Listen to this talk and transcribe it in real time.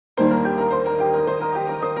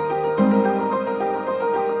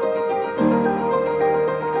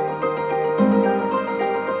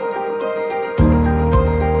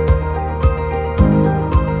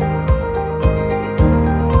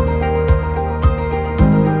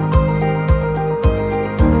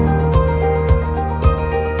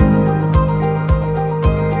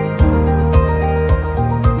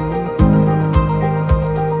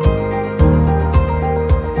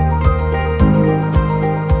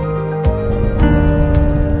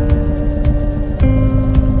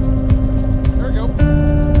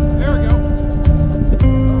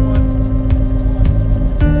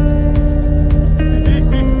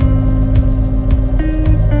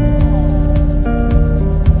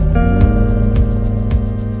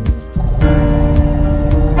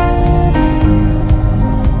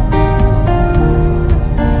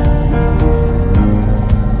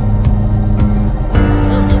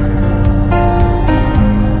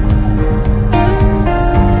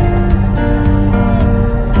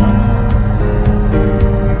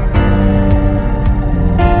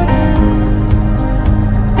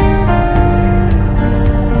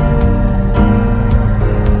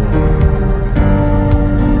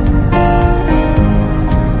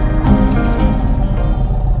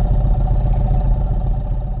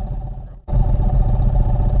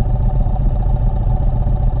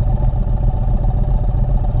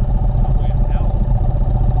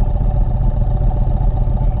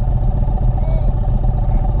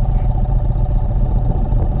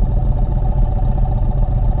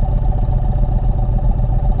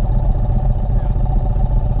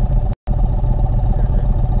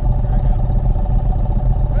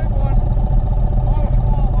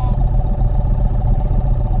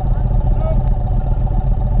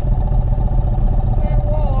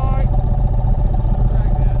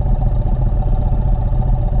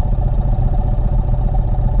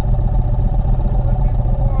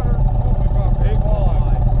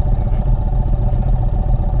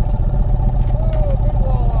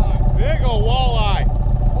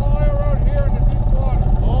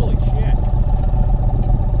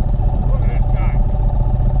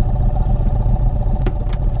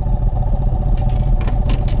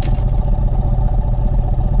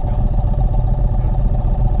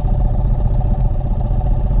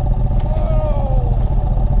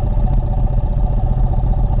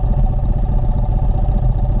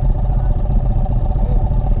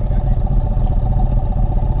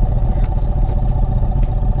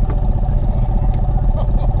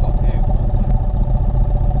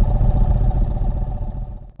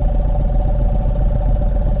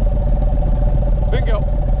Bingo.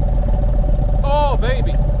 Oh,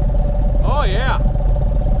 baby. Oh, yeah.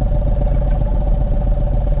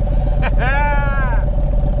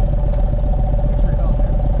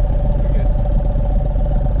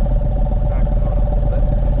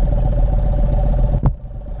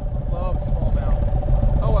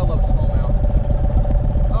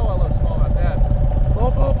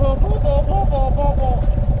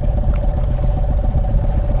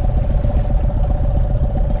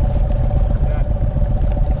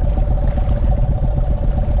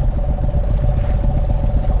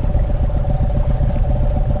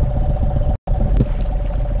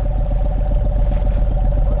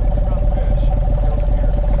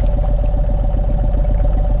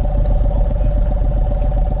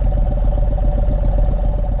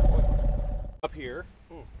 Up here.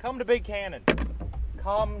 Come to Big Cannon.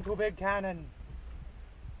 Come to Big Cannon.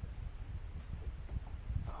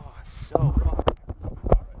 Oh, it's so fun.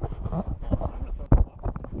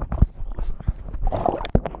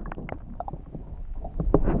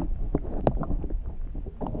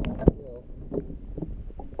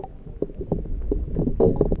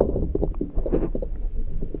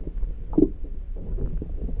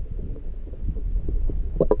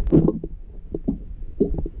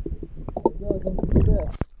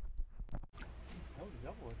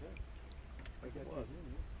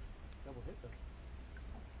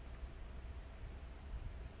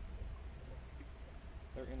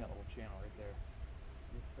 They're in that little channel right there.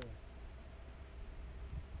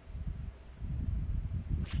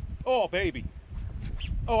 Oh, baby.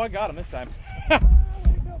 Oh, I got him this time.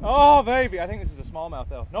 Oh, baby. I think this is a smallmouth,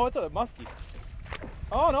 though. No, it's a muskie.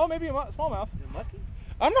 Oh, no, maybe a smallmouth. Is it a muskie?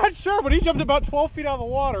 I'm not sure, but he jumped about 12 feet out of the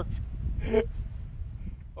water.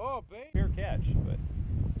 Oh, baby. Fair catch, but...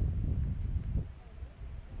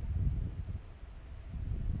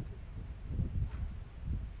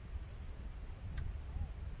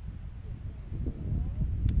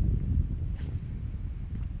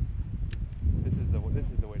 This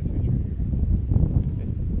is the way to fish right here.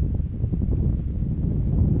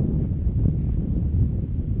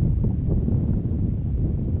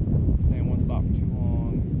 Stay in one spot for too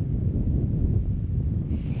long.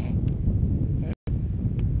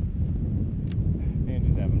 And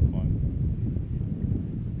just having fun.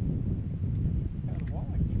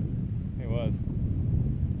 It was.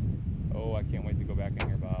 Oh, I can't wait to go back in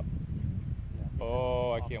here, Bob.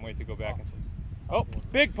 Oh, I can't wait to go back and see. Oh,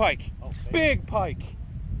 big pike! Big pike!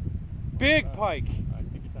 Big pike!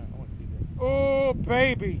 Oh,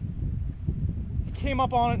 baby! He came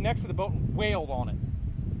up on it next to the boat and wailed on it.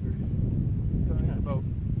 It's in the boat.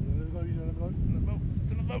 It's in the boat. It's in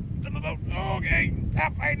the boat. It's in the boat. Oh, okay.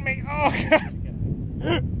 Stop fighting me. Oh, God.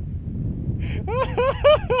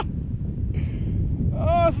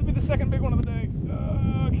 Oh, this will be the second big one of the day.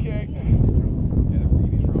 Okay. Yeah, they're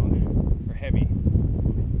really strong. They're heavy.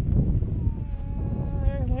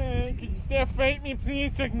 Stop fighting me,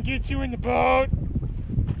 please, so I can get you in the boat.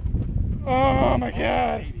 Oh my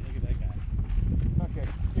God. Look at that guy. Okay.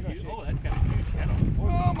 Oh, that's got a huge head on it.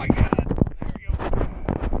 Oh my God. There we go.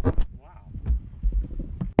 Wow.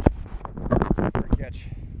 That's a free catch.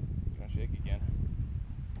 It's gonna shake again.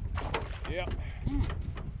 Yep.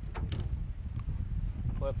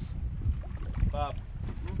 Clips. Bob.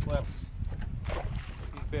 Clips.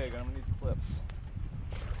 He's big. I'm gonna need the clips.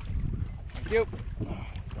 Thank you.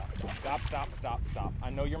 Stop, stop, stop. I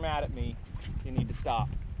know you're mad at me. You need to stop.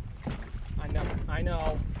 I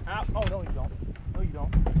know. Ow. Oh, no, you don't. No, you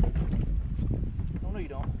don't. Oh, no, you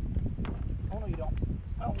don't. Oh, no, you don't.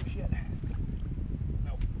 Oh, shit.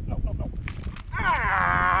 No.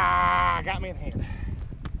 Ah! Got me in the hand.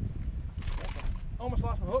 Almost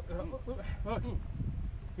lost my hook. Look.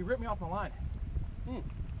 He ripped me off my line.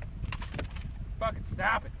 Fucking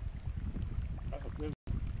stop it.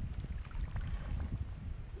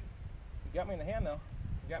 You got me in the hand, though.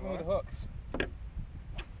 You got me with the hooks.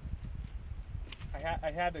 I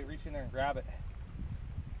had to reach in there and grab it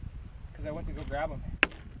because I went to go grab him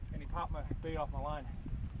and he popped my bait off my line.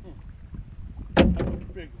 That was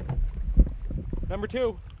big. Number 2.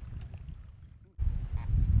 Too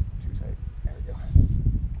tight. There we go.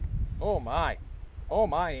 Oh my. Oh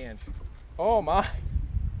my, Ange. Oh my.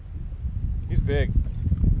 He's big.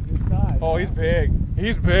 Good size. Oh, he's big.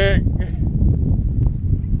 He's big.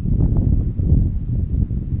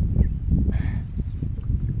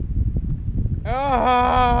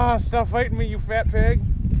 Ah, stop fighting me, you fat pig.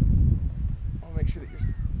 I'll make sure that you're...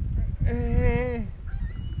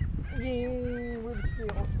 where are the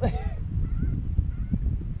scales?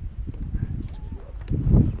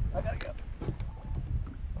 I gotta go.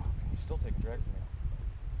 Oh, he's still taking drag from me.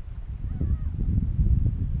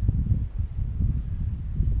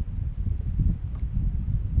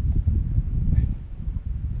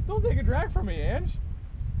 Don't take a drag from me, Ange.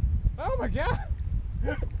 Oh my God.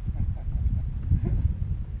 Who is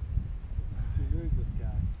this guy?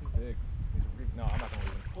 He's big. No, I'm not gonna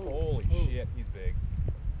leave him. Holy shit, he's big.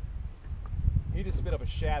 He just spit up a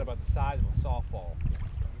shad about the size of a softball.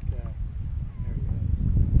 Okay. There he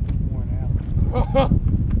is. Worn out.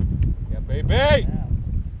 Yeah, baby.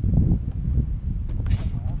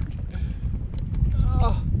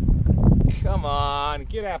 Oh, come on,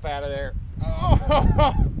 get up out of there.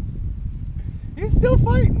 Oh, he's still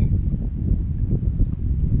fighting.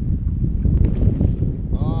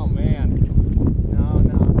 Oh man. No,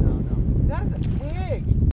 no, no, no. That is a pig.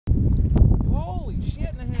 Holy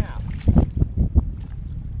shit and a half.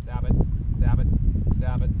 Stop it. Stop it.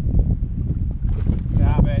 Stop it.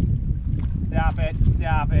 Stop it. Stop it.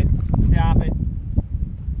 Stop it. Stop it.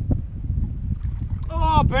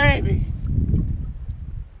 Oh, baby.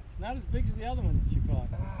 Not as big as the other ones that you caught.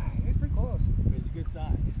 He's pretty close. But it's a good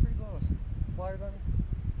size. He's pretty close. Flyers on me?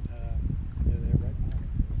 Yeah, they're right behind.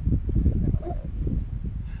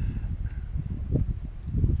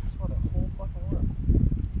 Just want a whole fucking worm.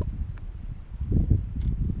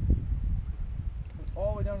 It's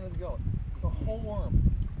all the way down to the gullet. The whole worm.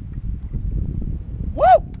 Woo!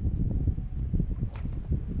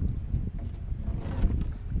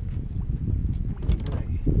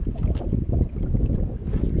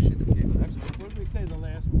 What did we say the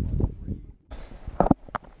last one was?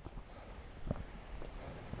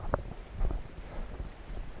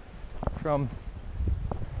 From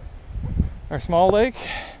our small lake,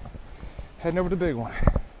 heading over to the big one.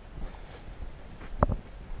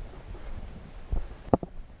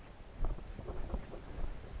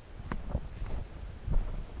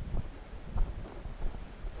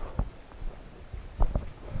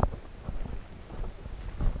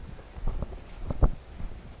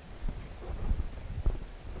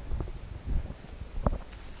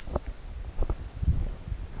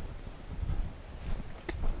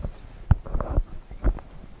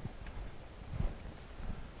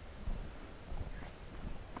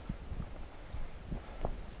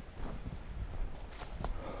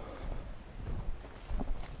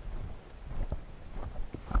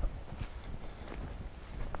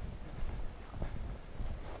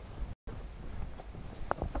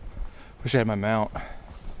 Wish I had my mount.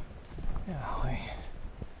 Golly.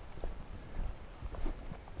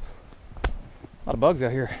 A lot of bugs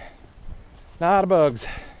out here. A lot of bugs.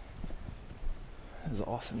 This is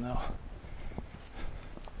awesome though.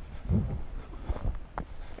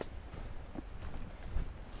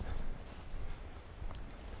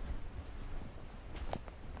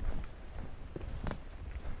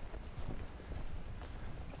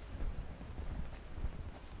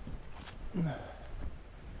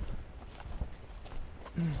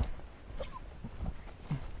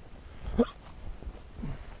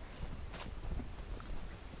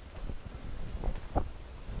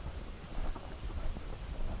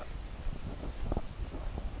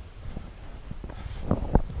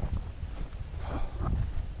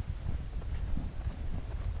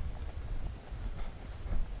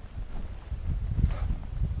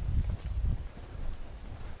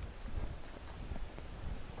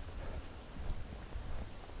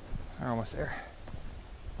 We're almost there.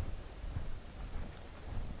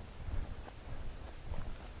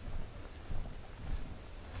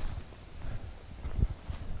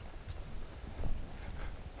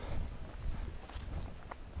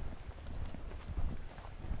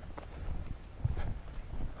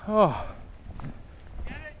 Oh.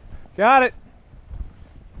 Got it.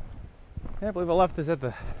 Can't believe I left this at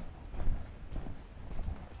the...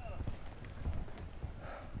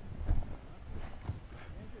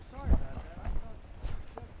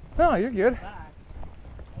 No, you're good. Let's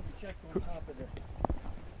check on top of there.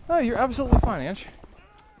 No, you're absolutely fine, Ange.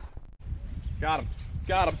 Got him.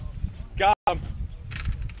 Got him. Got him.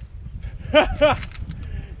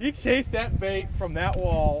 You chased that bait from that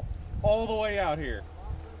wall all the way out here.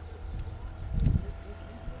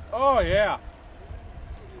 Oh, yeah.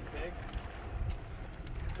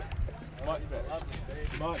 Much better.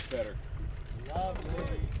 Much better.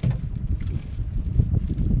 Lovely.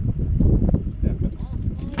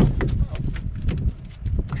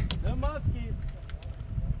 The muskies.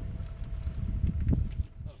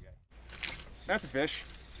 Okay. That's a fish.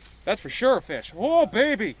 That's for sure a fish. Oh,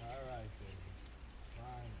 baby. All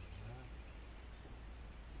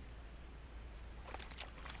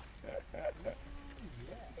right, baby.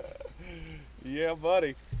 Yeah,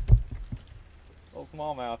 buddy. Little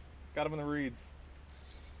smallmouth. Got him in the reeds.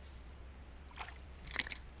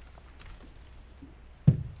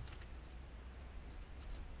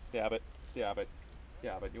 Stab it. Stab it.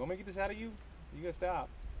 Stab it. You want me to get this out of you? You gotta stop.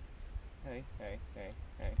 Hey, hey, hey,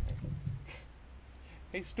 hey, hey.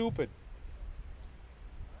 Hey, stupid.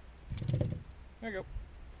 There you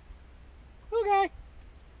go. Okay.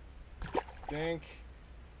 Dink.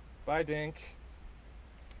 Bye, Dink.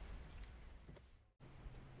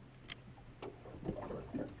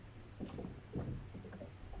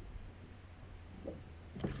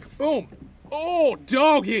 Boom. Oh,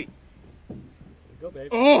 doggy. Go, babe.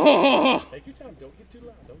 Oh. Take your time. Don't get too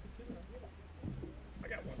loud. Don't get too loud. I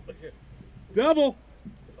got one. Look here. Double.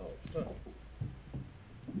 Oh, son.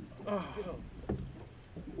 Oh. Get on.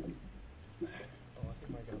 Oh, I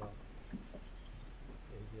think mine got off.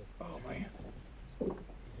 Yeah, he did. Oh, man. He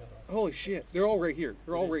got off. Holy shit. They're all right here.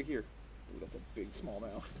 They're all right here. Ooh, that's a big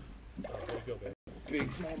smallmouth. Oh, there you go, babe. Big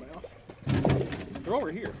smallmouth. They're all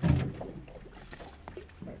right here. All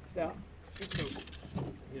right, stop. Good move.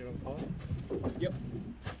 Get it on pause? Yep.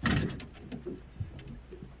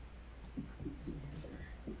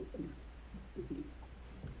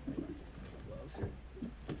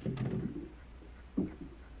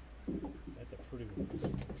 That's a pretty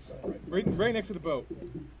one. Right next to the boat.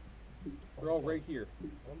 They're all right here.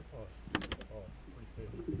 On the pause. Oh, pretty fish.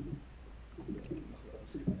 Look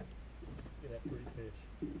at that pretty fish.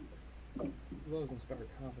 Glows inspire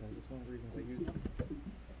confidence. It's one of the reasons I use them.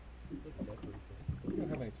 Look at that pretty fish. You don't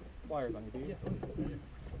have any pliers on you, do you? Yeah, oh, yeah.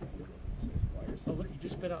 Pliers. Oh, look, he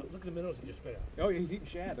just spit out. Look at the minnows he just spit out. Oh, yeah, he's eating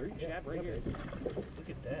shad. They're eating shad right here. Babe. Look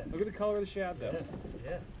at that. Look at the color of the shad, though. Yeah,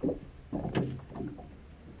 yeah.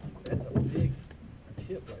 That's a big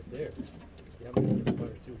tip right there. Yeah, I'm gonna get the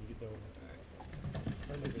butter too when you get those.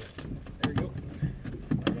 There you go.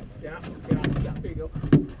 I got mine. Stop. There you go.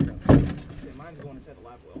 Okay, mine's going inside the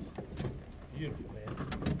live well. Beautiful, man.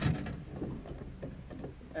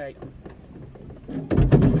 Hey. You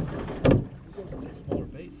go for smaller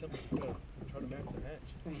bait. Somebody's gonna try to max the hatch.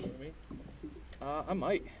 You know what I mean? I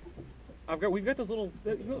might. We've got those little, All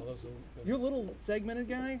those little, your little segmented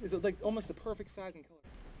guy is like almost the perfect size and color.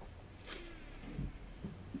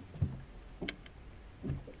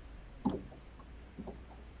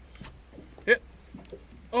 Hit.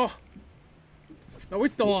 Oh. No,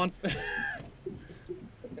 it's still on. Let it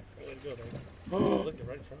go, baby. Oh. Look, they're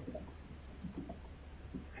right in front of us.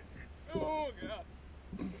 Oh, God.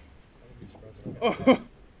 I wouldn't be surprised if I got Oh.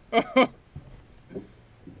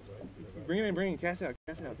 right. Bring it in, cast it out.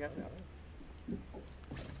 There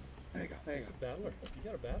you go. It's a battler. You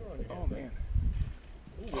got a battler on your Oh, hand. man.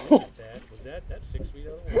 Ooh, look at that. That's 6 feet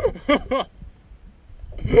out of the water.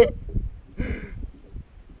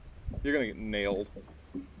 You're gonna get nailed.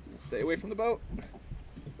 Stay away from the boat.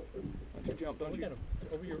 Don't you jump, don't We you? got 'em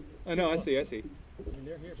over your. I know, I see. I mean,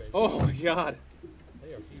 they're here, baby. Oh my God.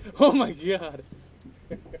 They are people. Oh my God.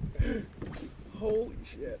 Holy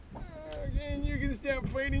shit. And you're gonna stop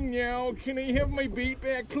fighting now. Can I have my bait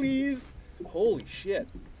back, please? Holy shit.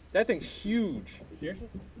 That thing's huge. Seriously?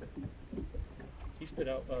 He spit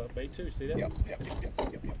out bait too. See that? Yep.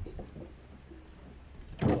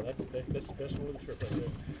 Oh, that's the best one of the trip right there.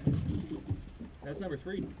 That's number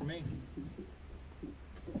 3 for me.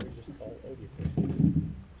 They're just all over your fish.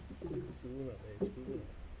 Schooling up, babe. Schooling up.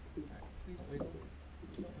 Alright, please don't wiggle.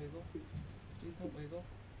 Please don't wiggle.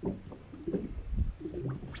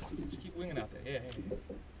 Just keep winging out there. Yeah.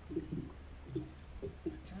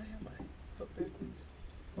 Can I have my hook back, please?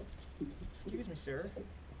 Excuse me, sir.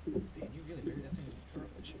 Man, you really buried that thing in the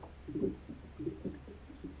cartilage.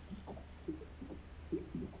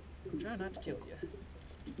 I'm trying not to kill you.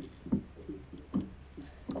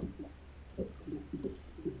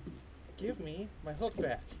 Give me my hook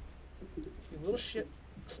back. You little shit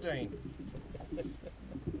stain. Let me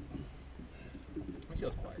see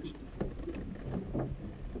those pliers.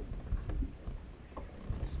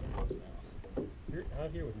 Snap his mouth. You're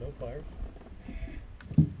out here with no pliers?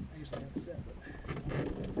 I usually have the set, but I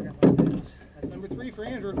forgot my nails. That's number 3 for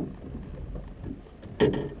Andrew. They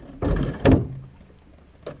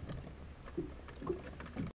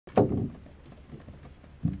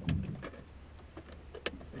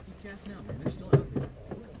keep casting out, man. They're still out here.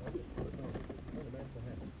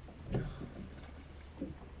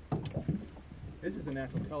 This is the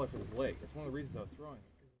natural color for this lake. That's one of the reasons I was throwing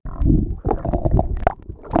it.